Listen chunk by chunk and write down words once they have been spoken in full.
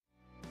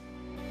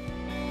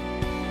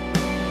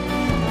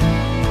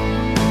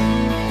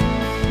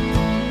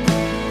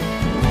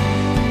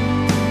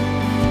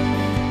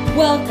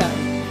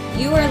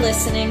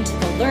listening to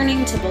the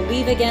Learning to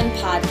Believe Again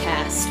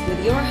podcast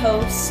with your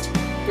host,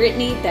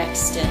 Brittany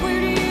Bexton.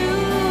 Where do you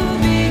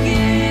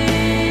begin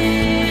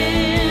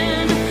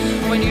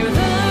when you're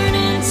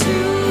learning to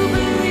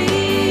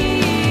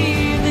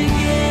believe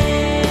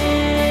again?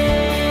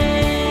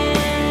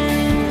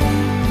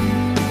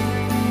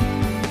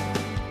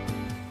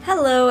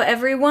 Hello,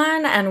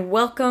 everyone, and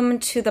welcome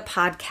to the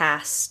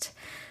podcast.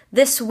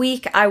 This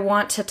week, I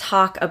want to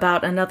talk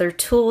about another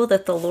tool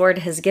that the Lord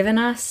has given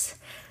us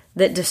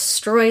that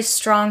destroys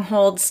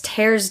strongholds,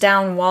 tears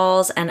down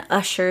walls, and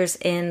ushers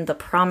in the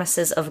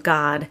promises of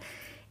God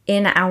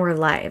in our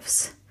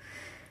lives.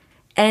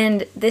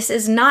 And this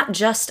is not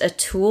just a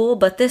tool,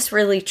 but this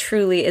really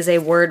truly is a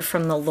word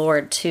from the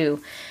Lord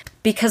too,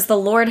 because the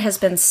Lord has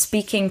been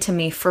speaking to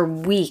me for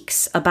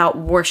weeks about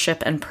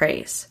worship and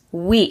praise.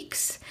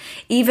 Weeks.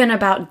 Even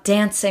about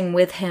dancing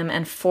with Him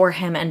and for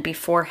Him and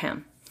before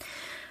Him.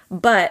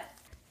 But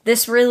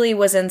this really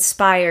was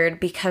inspired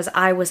because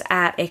I was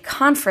at a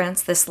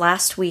conference this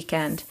last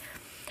weekend,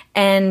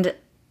 and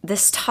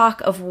this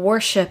talk of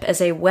worship as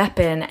a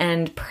weapon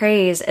and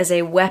praise as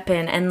a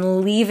weapon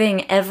and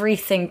leaving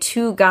everything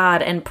to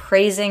God and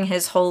praising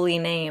His holy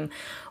name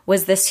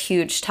was this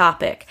huge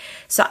topic.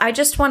 So I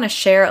just want to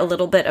share a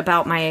little bit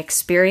about my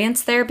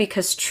experience there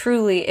because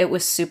truly it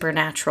was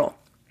supernatural.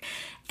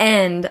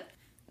 And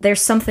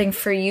there's something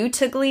for you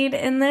to glean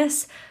in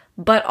this,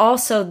 but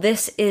also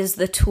this is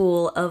the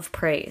tool of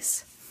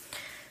praise.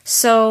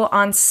 So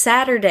on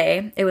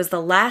Saturday, it was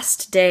the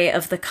last day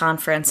of the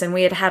conference, and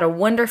we had had a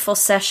wonderful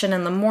session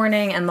in the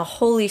morning, and the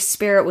Holy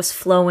Spirit was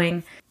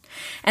flowing.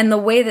 And the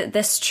way that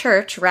this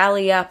church,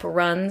 Rally Up,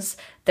 runs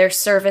their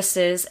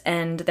services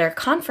and their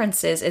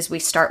conferences is we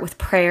start with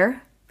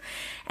prayer,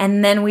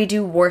 and then we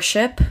do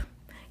worship.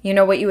 You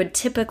know, what you would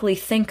typically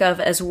think of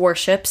as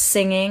worship,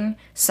 singing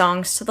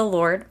songs to the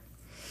Lord.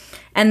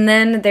 And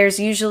then there's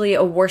usually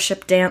a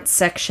worship dance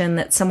section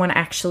that someone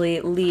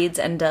actually leads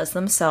and does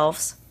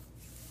themselves.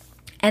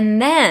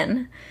 And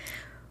then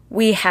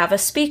we have a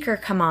speaker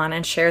come on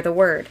and share the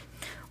word.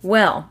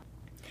 Well,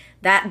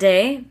 that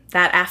day,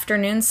 that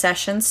afternoon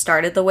session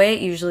started the way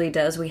it usually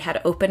does. We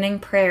had opening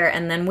prayer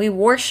and then we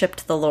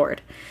worshiped the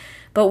Lord.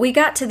 But we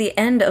got to the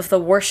end of the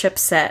worship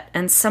set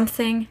and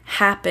something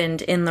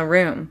happened in the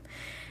room.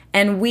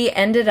 And we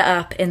ended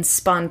up in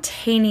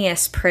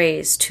spontaneous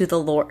praise to the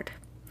Lord.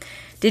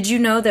 Did you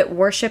know that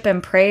worship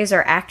and praise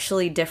are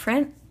actually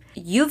different?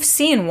 You've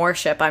seen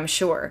worship, I'm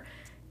sure.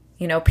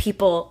 You know,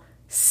 people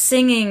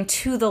singing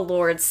to the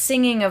Lord,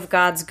 singing of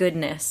God's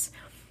goodness,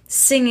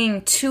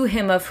 singing to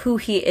Him of who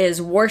He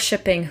is,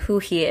 worshiping who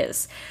He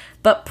is.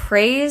 But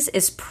praise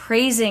is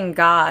praising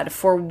God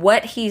for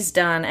what He's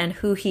done and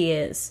who He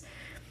is.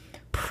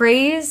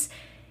 Praise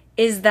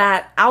is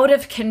that out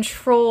of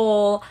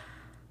control,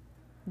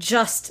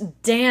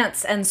 just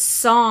dance and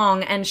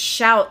song and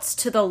shouts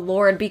to the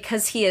Lord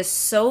because He is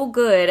so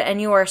good and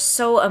you are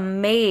so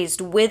amazed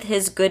with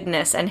His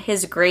goodness and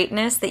His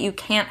greatness that you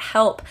can't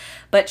help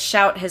but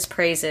shout His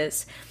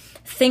praises.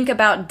 Think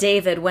about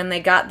David when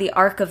they got the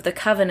Ark of the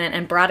Covenant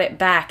and brought it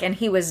back, and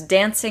he was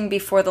dancing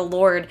before the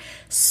Lord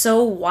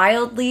so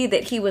wildly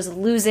that he was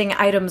losing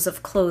items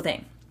of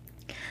clothing.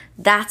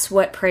 That's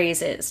what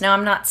praise is. Now,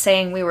 I'm not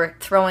saying we were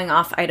throwing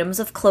off items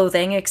of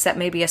clothing, except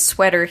maybe a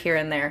sweater here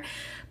and there.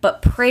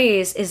 But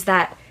praise is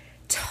that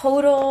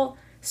total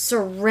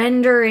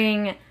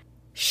surrendering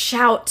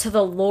shout to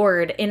the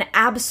Lord in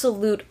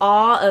absolute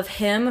awe of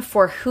Him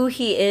for who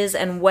He is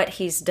and what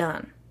He's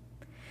done.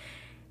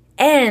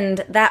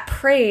 And that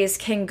praise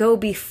can go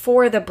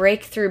before the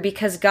breakthrough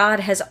because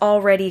God has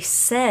already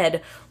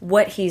said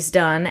what He's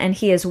done and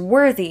He is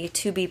worthy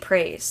to be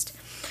praised.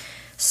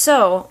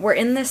 So we're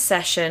in this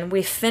session,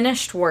 we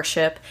finished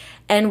worship,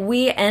 and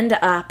we end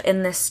up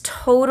in this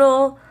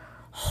total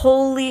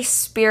Holy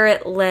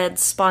Spirit-led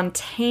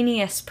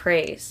spontaneous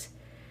praise.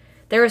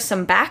 There was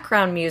some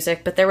background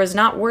music, but there was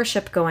not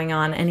worship going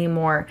on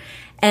anymore.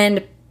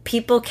 And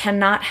people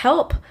cannot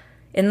help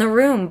in the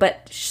room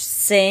but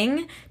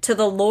sing to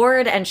the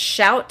Lord and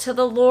shout to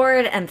the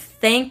Lord and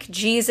thank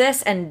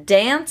Jesus and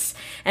dance.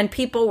 And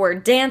people were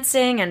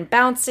dancing and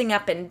bouncing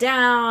up and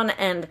down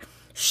and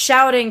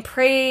shouting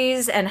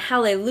praise and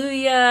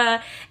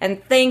hallelujah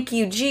and thank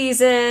you,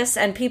 Jesus.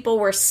 And people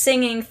were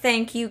singing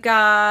thank you,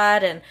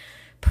 God, and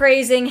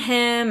praising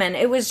Him, and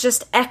it was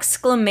just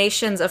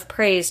exclamations of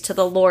praise to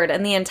the Lord,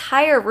 and the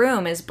entire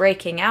room is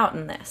breaking out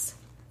in this.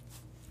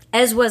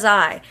 As was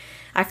I.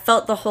 I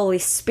felt the Holy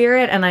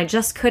Spirit, and I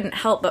just couldn't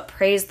help but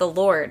praise the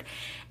Lord.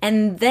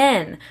 And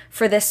then,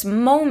 for this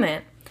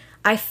moment,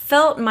 I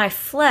felt my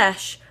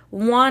flesh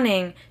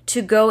wanting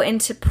to go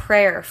into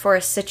prayer for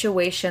a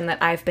situation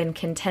that I've been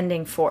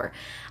contending for.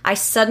 I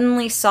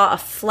suddenly saw a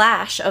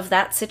flash of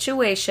that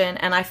situation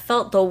and I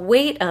felt the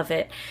weight of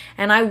it,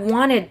 and I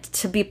wanted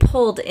to be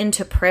pulled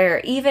into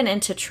prayer, even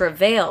into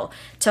travail,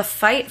 to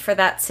fight for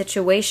that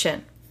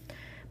situation.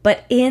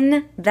 But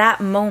in that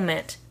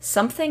moment,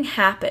 something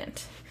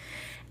happened,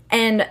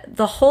 and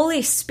the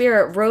Holy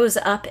Spirit rose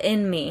up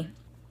in me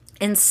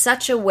in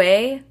such a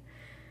way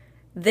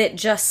that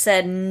just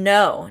said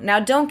no. Now,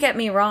 don't get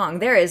me wrong.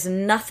 There is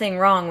nothing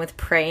wrong with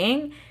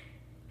praying,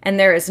 and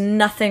there is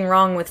nothing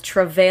wrong with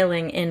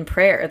travailing in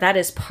prayer. That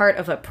is part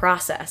of a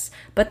process.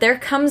 But there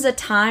comes a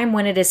time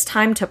when it is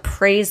time to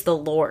praise the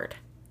Lord.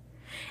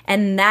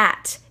 And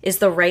that is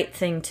the right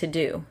thing to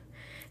do.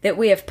 That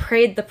we have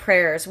prayed the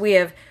prayers, we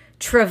have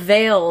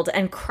travailed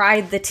and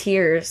cried the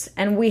tears,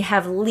 and we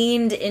have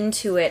leaned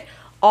into it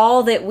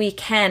all that we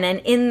can. And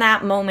in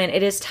that moment,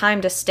 it is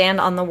time to stand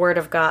on the word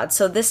of God.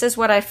 So this is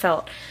what I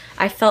felt.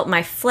 I felt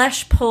my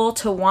flesh pull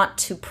to want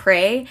to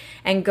pray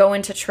and go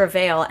into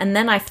travail. And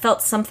then I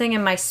felt something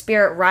in my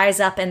spirit rise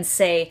up and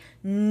say,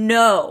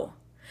 no,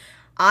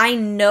 I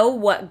know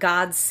what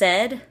God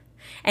said,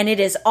 and it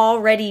is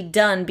already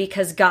done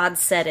because God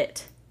said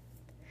it.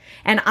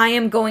 And I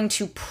am going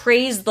to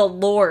praise the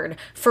Lord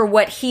for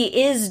what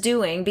he is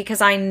doing because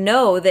I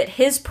know that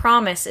his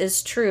promise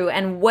is true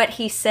and what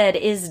he said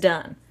is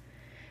done.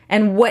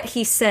 And what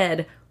he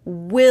said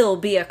will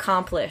be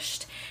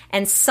accomplished.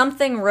 And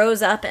something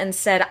rose up and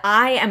said,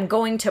 I am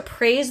going to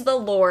praise the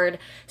Lord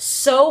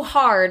so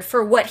hard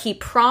for what he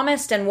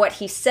promised and what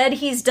he said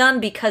he's done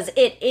because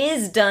it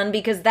is done,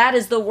 because that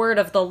is the word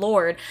of the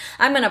Lord.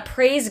 I'm going to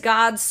praise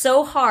God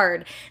so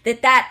hard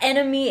that that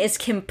enemy is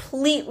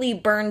completely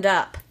burned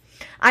up.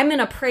 I'm going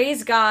to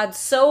praise God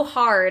so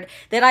hard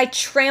that I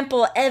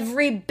trample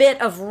every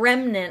bit of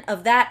remnant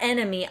of that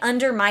enemy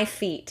under my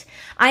feet.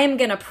 I am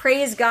going to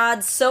praise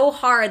God so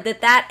hard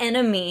that that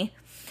enemy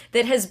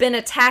that has been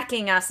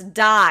attacking us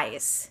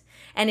dies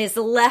and is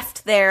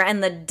left there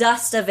and the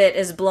dust of it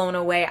is blown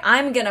away.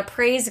 I'm going to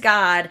praise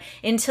God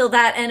until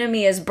that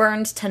enemy is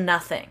burned to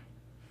nothing.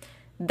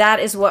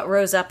 That is what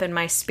rose up in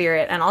my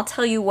spirit. And I'll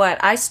tell you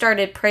what, I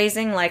started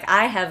praising like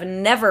I have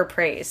never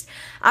praised.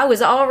 I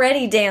was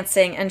already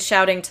dancing and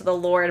shouting to the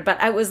Lord,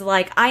 but I was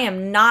like, I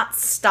am not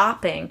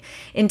stopping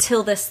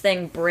until this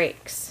thing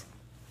breaks.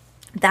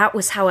 That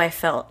was how I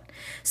felt.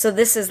 So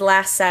this is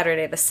last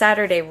Saturday, the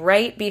Saturday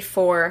right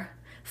before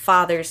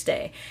Father's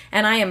Day,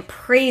 and I am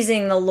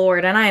praising the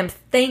Lord, and I am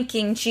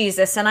thanking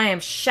Jesus, and I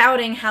am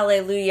shouting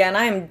hallelujah, and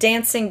I am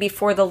dancing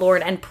before the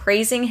Lord and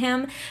praising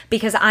him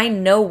because I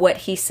know what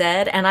he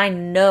said, and I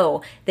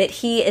know that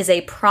he is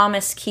a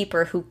promise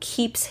keeper who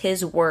keeps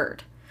his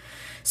word.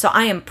 So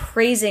I am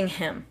praising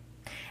him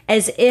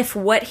as if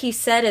what he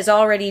said is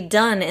already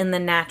done in the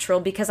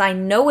natural, because I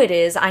know it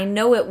is. I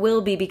know it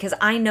will be because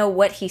I know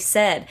what he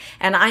said,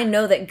 and I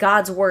know that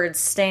God's word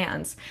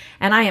stands.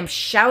 And I am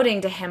shouting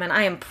to him, and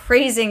I am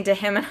praising to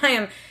him, and I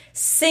am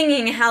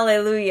singing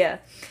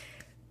hallelujah.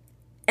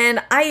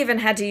 And I even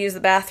had to use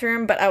the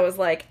bathroom, but I was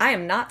like, I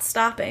am not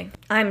stopping.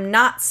 I'm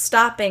not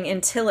stopping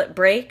until it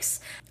breaks.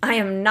 I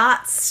am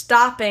not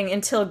stopping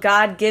until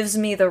God gives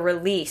me the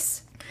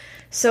release.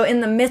 So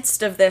in the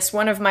midst of this,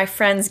 one of my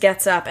friends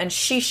gets up and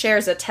she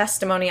shares a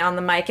testimony on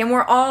the mic, and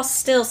we're all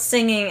still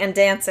singing and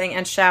dancing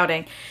and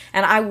shouting,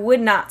 and I would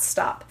not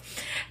stop.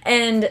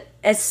 And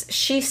as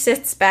she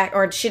sits back,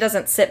 or she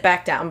doesn't sit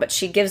back down, but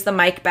she gives the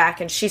mic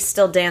back and she's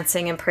still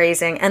dancing and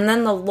praising, and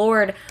then the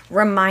Lord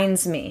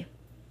reminds me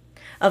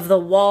of the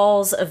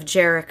walls of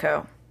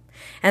Jericho.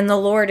 And the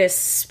Lord is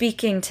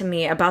speaking to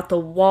me about the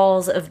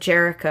walls of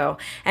Jericho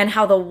and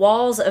how the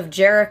walls of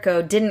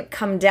Jericho didn't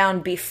come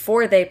down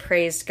before they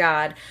praised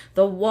God.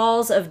 The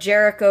walls of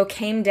Jericho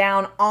came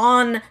down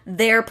on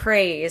their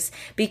praise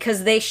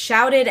because they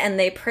shouted and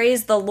they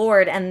praised the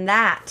Lord, and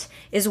that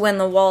is when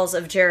the walls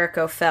of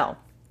Jericho fell.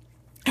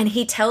 And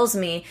he tells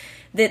me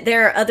that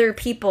there are other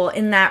people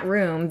in that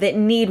room that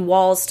need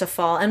walls to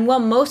fall. And while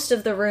most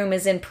of the room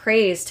is in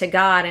praise to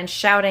God and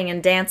shouting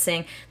and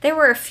dancing, there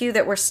were a few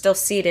that were still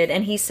seated.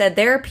 And he said,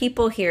 there are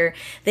people here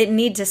that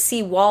need to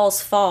see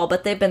walls fall,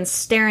 but they've been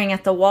staring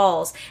at the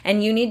walls.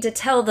 And you need to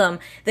tell them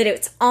that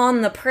it's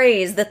on the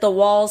praise that the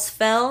walls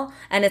fell,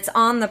 and it's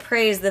on the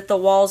praise that the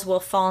walls will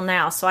fall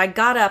now. So I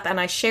got up and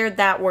I shared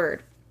that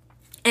word.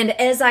 And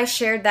as I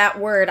shared that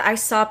word, I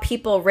saw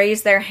people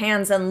raise their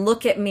hands and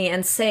look at me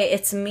and say,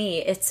 it's me,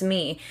 it's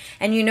me.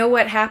 And you know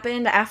what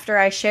happened after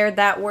I shared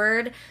that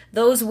word?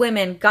 Those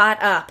women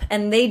got up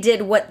and they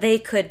did what they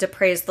could to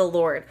praise the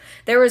Lord.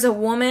 There was a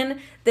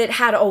woman that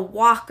had a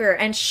walker,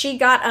 and she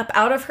got up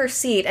out of her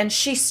seat and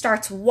she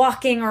starts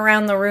walking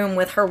around the room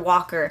with her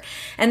walker.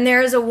 And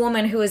there is a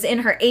woman who is in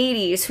her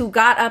 80s who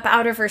got up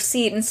out of her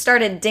seat and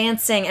started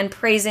dancing and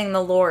praising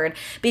the Lord,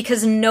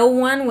 because no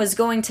one was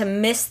going to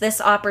miss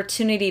this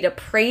opportunity to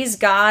praise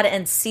God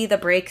and see the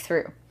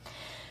breakthrough.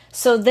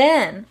 So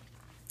then,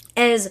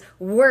 as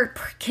we're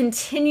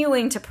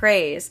continuing to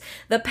praise,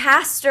 the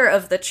pastor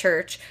of the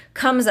church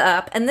comes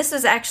up, and this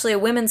is actually a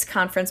women's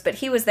conference, but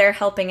he was there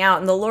helping out,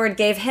 and the Lord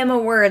gave him a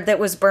word that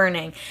was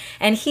burning.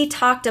 And he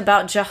talked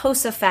about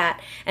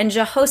Jehoshaphat and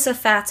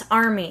Jehoshaphat's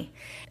army,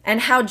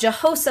 and how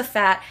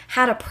Jehoshaphat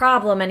had a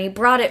problem, and he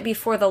brought it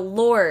before the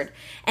Lord.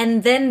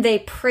 And then they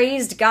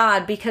praised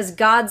God because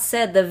God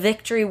said the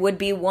victory would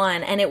be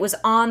won, and it was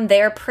on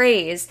their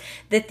praise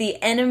that the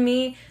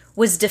enemy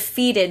was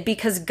defeated,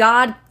 because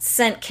God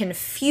sent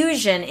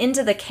confusion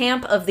into the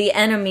camp of the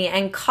enemy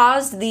and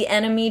caused the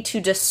enemy to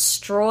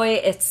destroy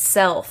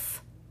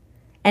itself.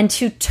 and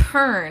to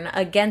turn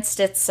against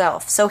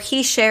itself. So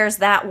he shares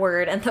that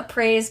word, and the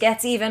praise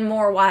gets even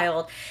more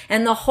wild.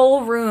 And the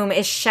whole room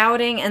is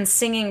shouting and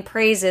singing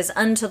praises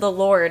unto the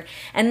Lord.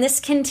 And this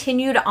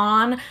continued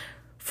on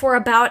for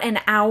about an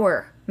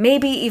hour,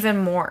 maybe even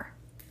more.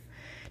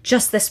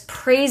 Just this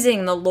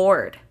praising the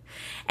Lord.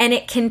 And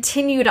it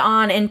continued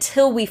on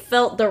until we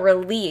felt the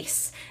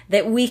release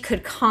that we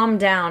could calm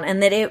down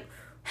and that it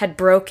had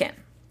broken.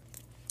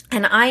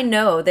 And I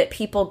know that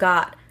people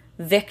got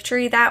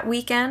victory that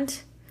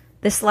weekend,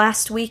 this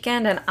last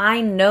weekend, and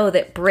I know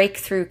that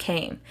breakthrough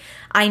came.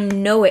 I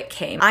know it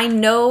came. I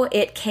know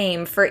it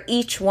came for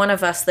each one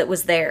of us that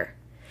was there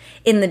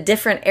in the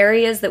different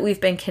areas that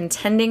we've been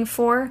contending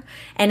for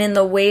and in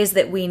the ways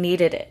that we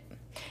needed it.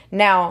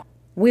 Now,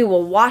 we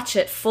will watch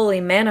it fully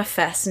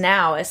manifest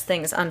now as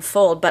things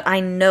unfold, but I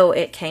know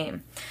it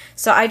came.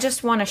 So I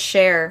just want to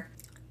share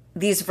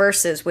these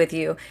verses with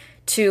you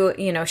to,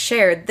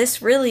 share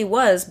this really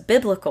was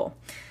biblical.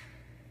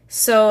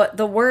 So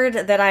the word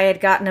that I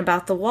had gotten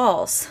about the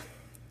walls,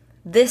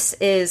 this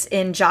is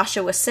in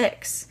Joshua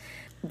 6.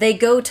 They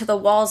go to the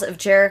walls of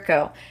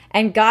Jericho,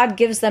 and God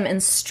gives them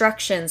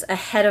instructions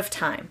ahead of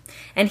time.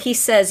 And he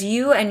says,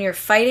 you and your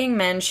fighting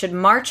men should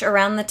march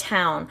around the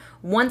town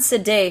once a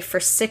day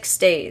for 6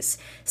 days.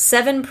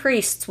 7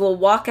 priests will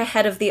walk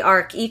ahead of the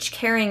ark, each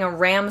carrying a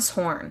ram's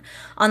horn.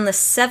 On the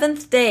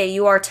 7th day,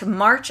 you are to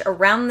march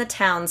around the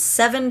town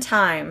 7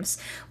 times,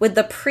 with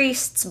the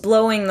priests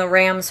blowing the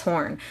ram's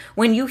horn.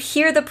 When you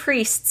hear the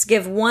priests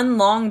give one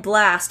long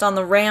blast on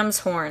the ram's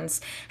horns,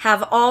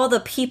 have all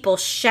the people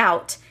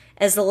shout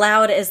as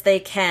loud as they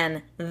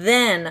can.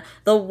 Then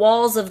the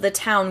walls of the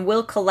town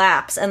will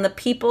collapse and the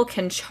people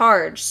can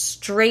charge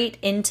straight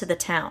into the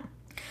town.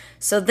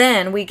 So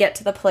then we get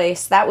to the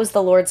place, that was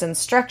the Lord's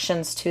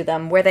instructions to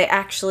them, where they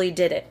actually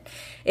did it.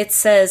 It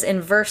says in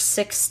verse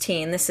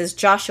 16, this is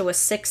Joshua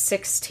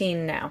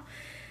 6:16 now.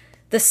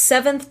 The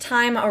 7th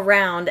time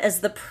around, as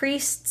the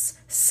priests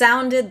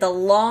sounded the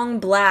long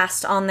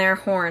blast on their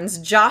horns,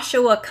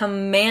 Joshua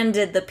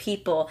commanded the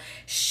people,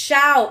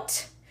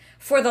 shout,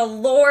 for the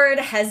Lord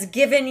has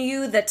given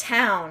you the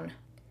town.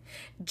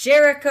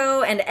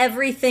 Jericho and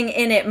everything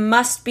in it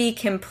must be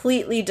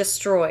completely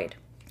destroyed.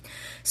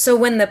 So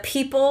when the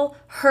people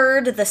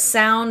heard the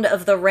sound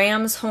of the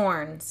ram's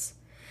horns,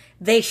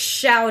 they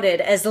shouted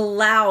as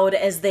loud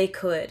as they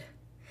could.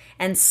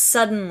 And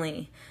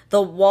suddenly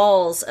the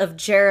walls of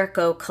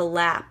Jericho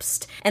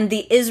collapsed, and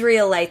the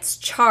Israelites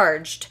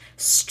charged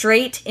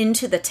straight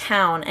into the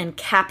town and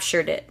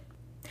captured it.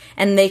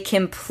 And they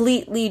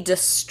completely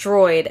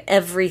destroyed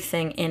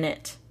everything in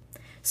it.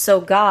 So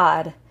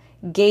God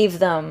gave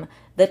them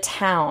the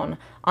town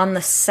on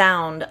the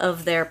sound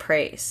of their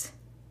praise.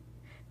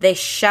 They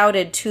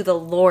shouted to the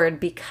Lord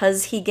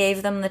because he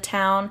gave them the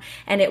town,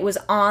 and it was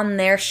on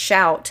their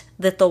shout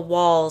that the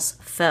walls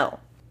fell.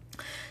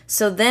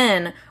 So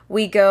then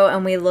we go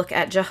and we look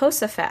at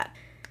Jehoshaphat.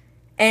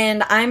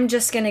 And I'm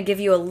just going to give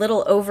you a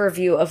little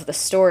overview of the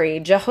story.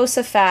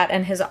 Jehoshaphat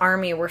and his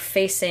army were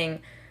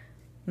facing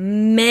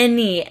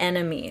many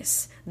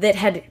enemies that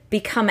had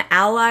become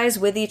allies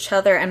with each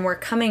other and were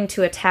coming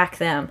to attack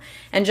them.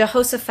 And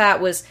Jehoshaphat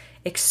was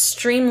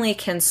extremely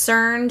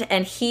concerned,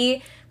 and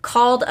he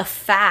called a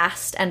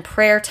fast and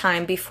prayer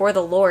time before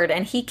the Lord.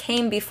 And he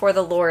came before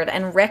the Lord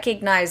and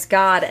recognized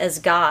God as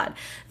God,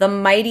 the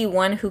mighty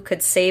one who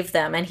could save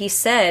them. And he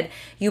said,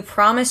 you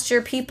promised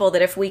your people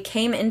that if we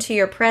came into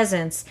your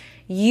presence,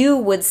 you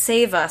would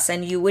save us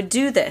and you would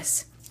do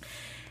this.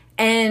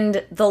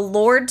 And the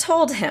Lord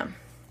told him,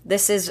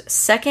 this is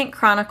 2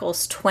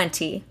 Chronicles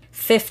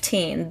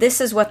 20:15. This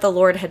is what the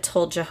Lord had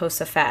told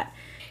Jehoshaphat.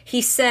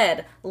 He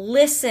said,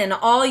 listen,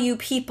 all you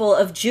people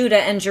of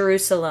Judah and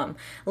Jerusalem.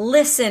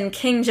 Listen,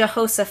 King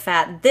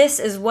Jehoshaphat. This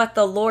is what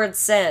the Lord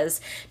says.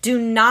 Do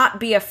not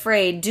be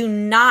afraid. Do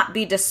not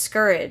be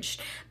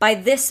discouraged by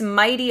this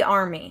mighty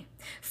army.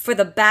 For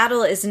the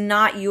battle is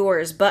not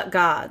yours, but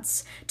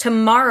God's.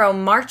 Tomorrow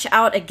march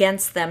out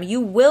against them.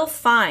 You will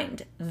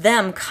find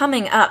them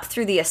coming up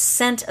through the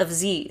ascent of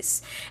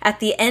Ziz, at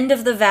the end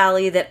of the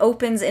valley that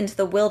opens into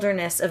the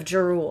wilderness of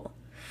Jeruel.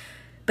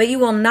 But you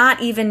will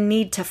not even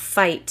need to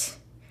fight.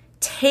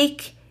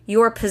 Take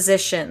your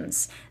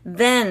positions,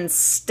 then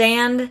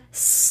stand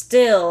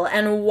still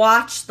and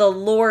watch the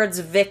Lord's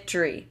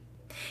victory.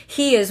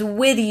 He is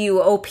with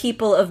you, O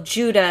people of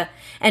Judah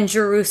and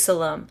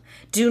Jerusalem.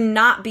 Do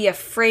not be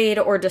afraid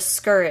or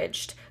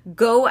discouraged.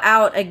 Go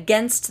out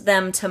against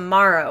them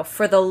tomorrow,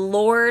 for the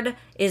Lord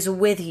is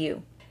with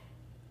you.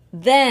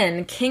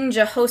 Then King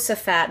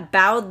Jehoshaphat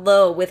bowed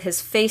low with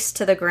his face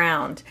to the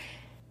ground,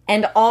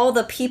 and all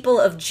the people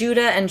of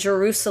Judah and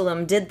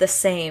Jerusalem did the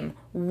same,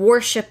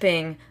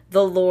 worshiping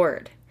the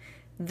Lord.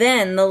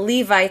 Then the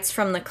Levites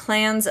from the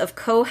clans of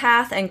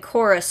Kohath and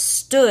Korah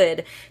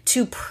stood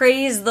to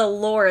praise the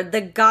Lord,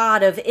 the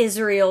God of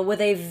Israel, with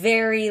a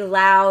very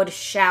loud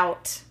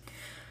shout.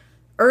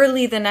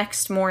 Early the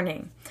next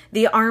morning,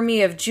 the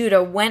army of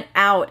Judah went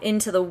out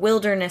into the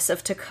wilderness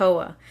of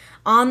Tekoa.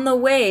 On the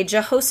way,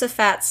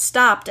 Jehoshaphat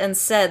stopped and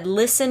said,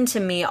 listen to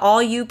me,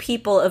 all you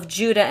people of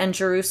Judah and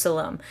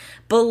Jerusalem.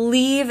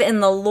 Believe in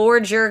the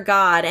Lord your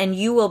God, and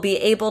you will be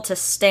able to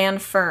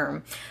stand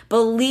firm.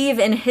 Believe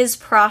in his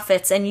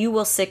prophets, and you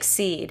will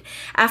succeed.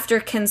 After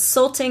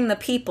consulting the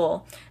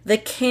people, the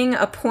king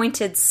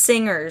appointed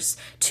singers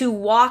to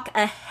walk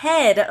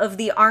ahead of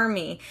the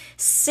army,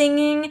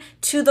 singing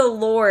to the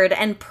Lord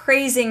and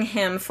praising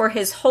him for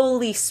his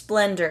holy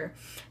splendor.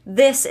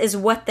 This is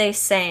what they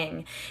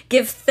sang.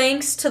 Give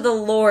thanks to the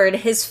Lord,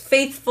 his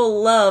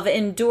faithful love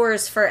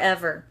endures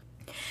forever.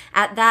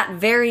 At that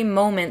very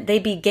moment, they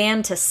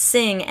began to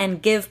sing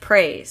and give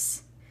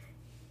praise.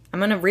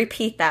 I'm going to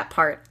repeat that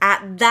part.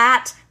 At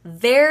that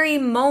very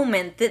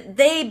moment that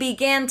they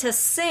began to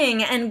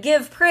sing and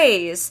give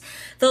praise,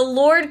 the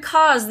Lord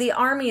caused the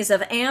armies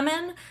of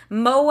Ammon,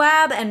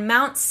 Moab, and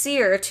Mount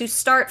Seir to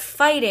start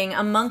fighting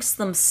amongst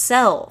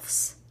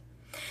themselves.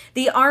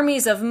 The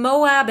armies of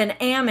Moab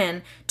and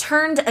Ammon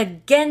turned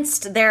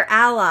against their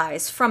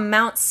allies from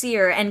Mount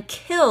Seir and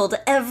killed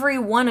every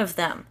one of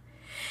them.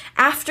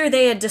 After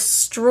they had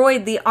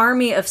destroyed the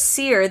army of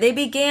Seir, they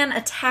began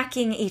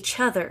attacking each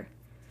other.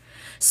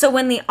 So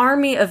when the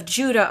army of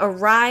Judah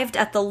arrived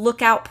at the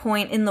lookout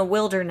point in the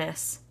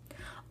wilderness,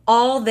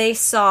 all they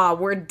saw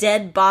were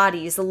dead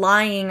bodies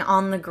lying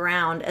on the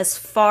ground as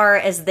far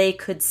as they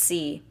could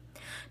see.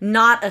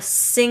 Not a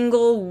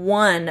single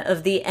one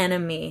of the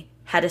enemy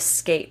had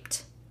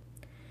escaped.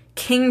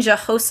 King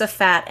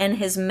Jehoshaphat and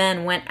his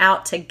men went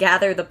out to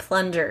gather the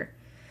plunder,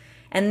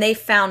 and they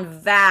found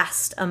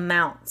vast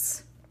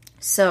amounts.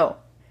 So,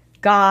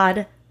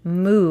 God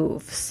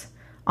moves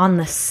on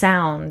the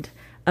sound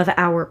of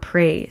our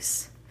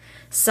praise.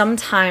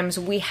 Sometimes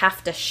we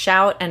have to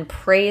shout and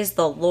praise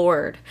the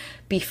Lord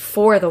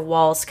before the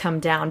walls come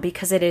down,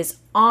 because it is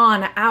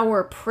on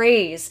our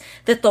praise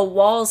that the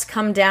walls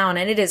come down,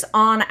 and it is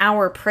on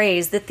our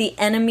praise that the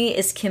enemy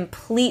is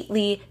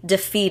completely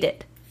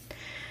defeated.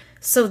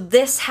 So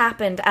this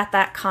happened at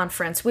that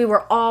conference. We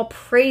were all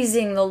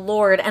praising the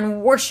Lord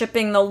and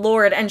worshiping the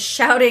Lord and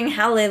shouting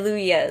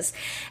hallelujahs,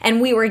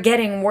 and we were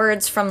getting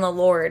words from the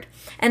Lord.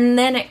 And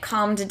then it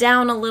calmed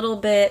down a little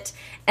bit,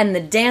 and the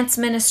dance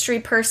ministry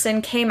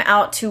person came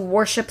out to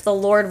worship the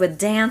Lord with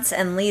dance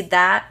and lead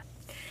that.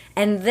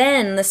 And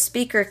then the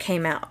speaker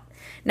came out.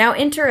 Now,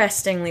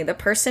 interestingly, the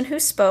person who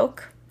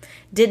spoke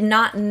did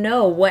not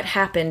know what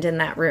happened in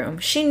that room.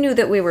 She knew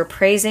that we were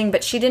praising,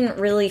 but she didn't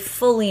really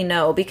fully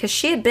know because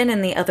she had been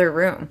in the other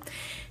room.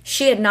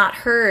 She had not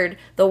heard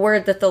the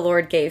word that the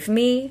Lord gave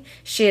me.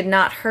 She had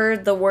not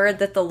heard the word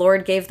that the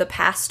Lord gave the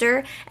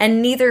pastor,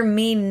 and neither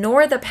me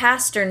nor the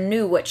pastor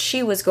knew what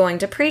she was going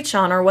to preach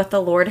on or what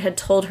the Lord had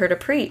told her to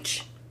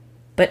preach.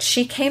 But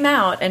she came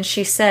out and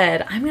she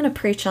said, I'm going to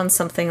preach on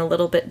something a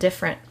little bit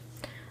different.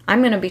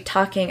 I'm going to be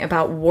talking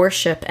about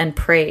worship and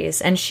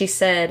praise. And she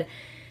said,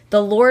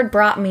 the Lord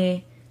brought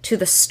me to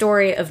the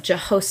story of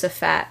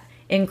Jehoshaphat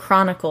in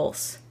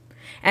Chronicles,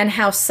 and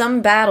how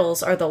some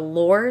battles are the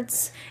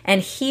Lord's, and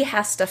he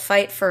has to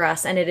fight for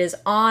us, and it is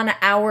on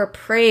our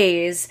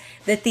praise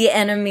that the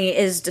enemy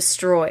is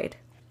destroyed.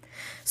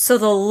 So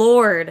the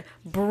Lord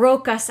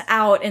broke us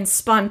out in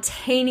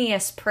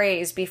spontaneous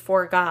praise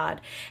before God.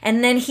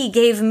 And then he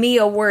gave me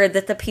a word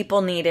that the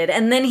people needed.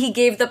 And then he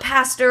gave the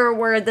pastor a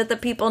word that the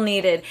people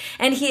needed.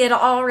 And he had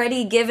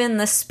already given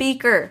the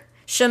speaker,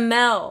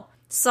 Shamel,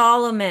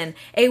 Solomon,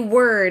 a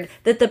word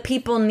that the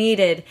people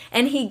needed.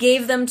 And he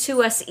gave them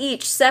to us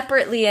each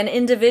separately and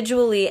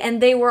individually. And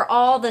they were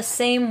all the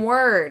same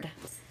word.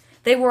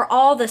 They were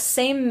all the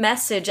same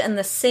message and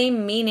the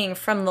same meaning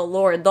from the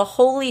Lord. The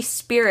Holy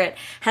Spirit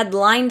had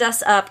lined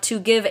us up to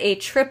give a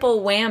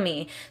triple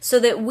whammy so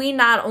that we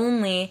not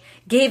only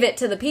gave it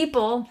to the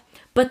people,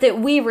 but that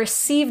we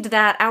received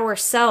that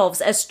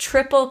ourselves as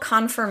triple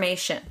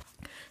confirmation.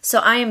 So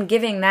I am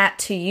giving that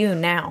to you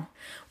now.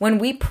 When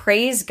we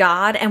praise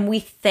God and we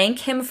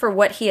thank him for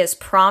what he has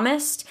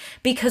promised,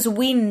 because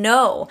we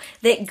know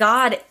that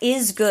God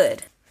is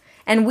good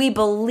and we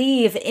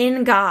believe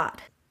in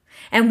God.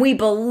 And we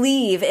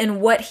believe in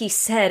what he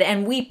said,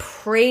 and we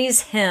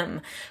praise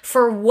him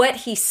for what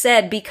he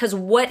said, because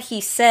what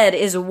he said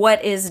is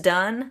what is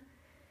done.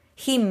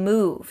 He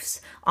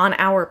moves on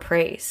our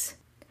praise.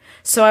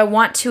 So I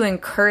want to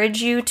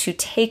encourage you to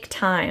take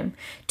time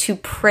to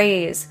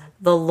praise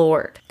the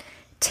Lord.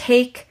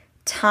 Take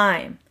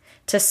time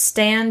to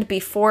stand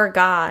before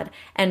God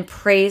and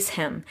praise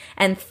him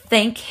and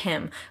thank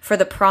him for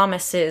the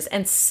promises,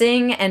 and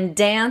sing and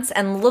dance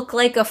and look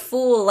like a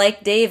fool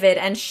like David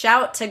and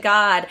shout to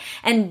God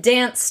and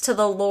dance to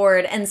the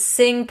Lord and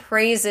sing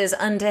praises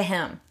unto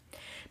him,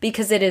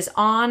 because it is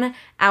on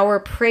our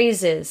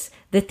praises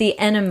that the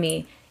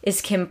enemy is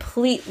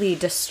completely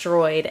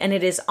destroyed, and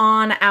it is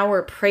on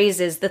our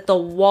praises that the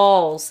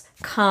walls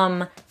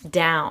come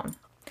down.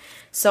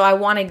 So I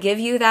want to give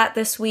you that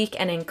this week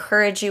and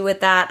encourage you with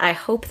that. I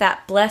hope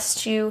that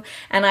blessed you,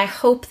 and I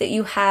hope that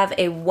you have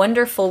a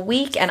wonderful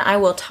week, and I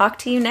will talk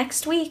to you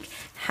next week.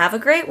 Have a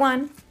great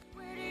one.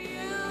 Where do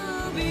you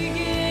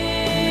begin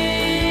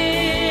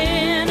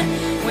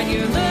when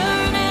you're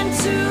learning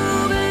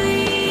to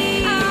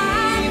believe?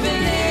 I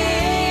believe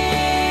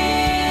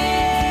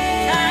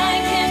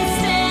I can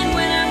stand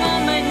when I'm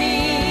on my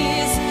knees.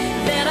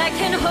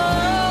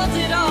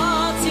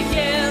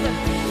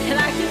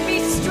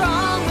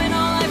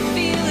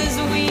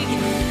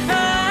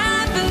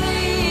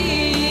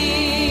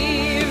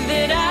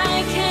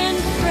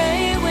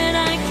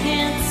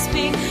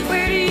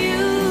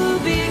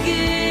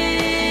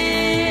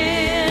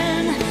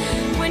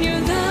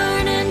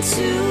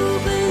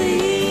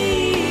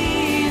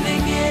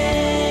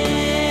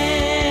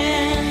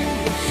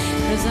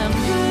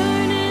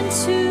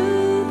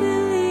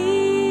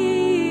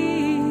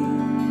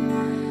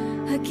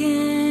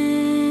 again.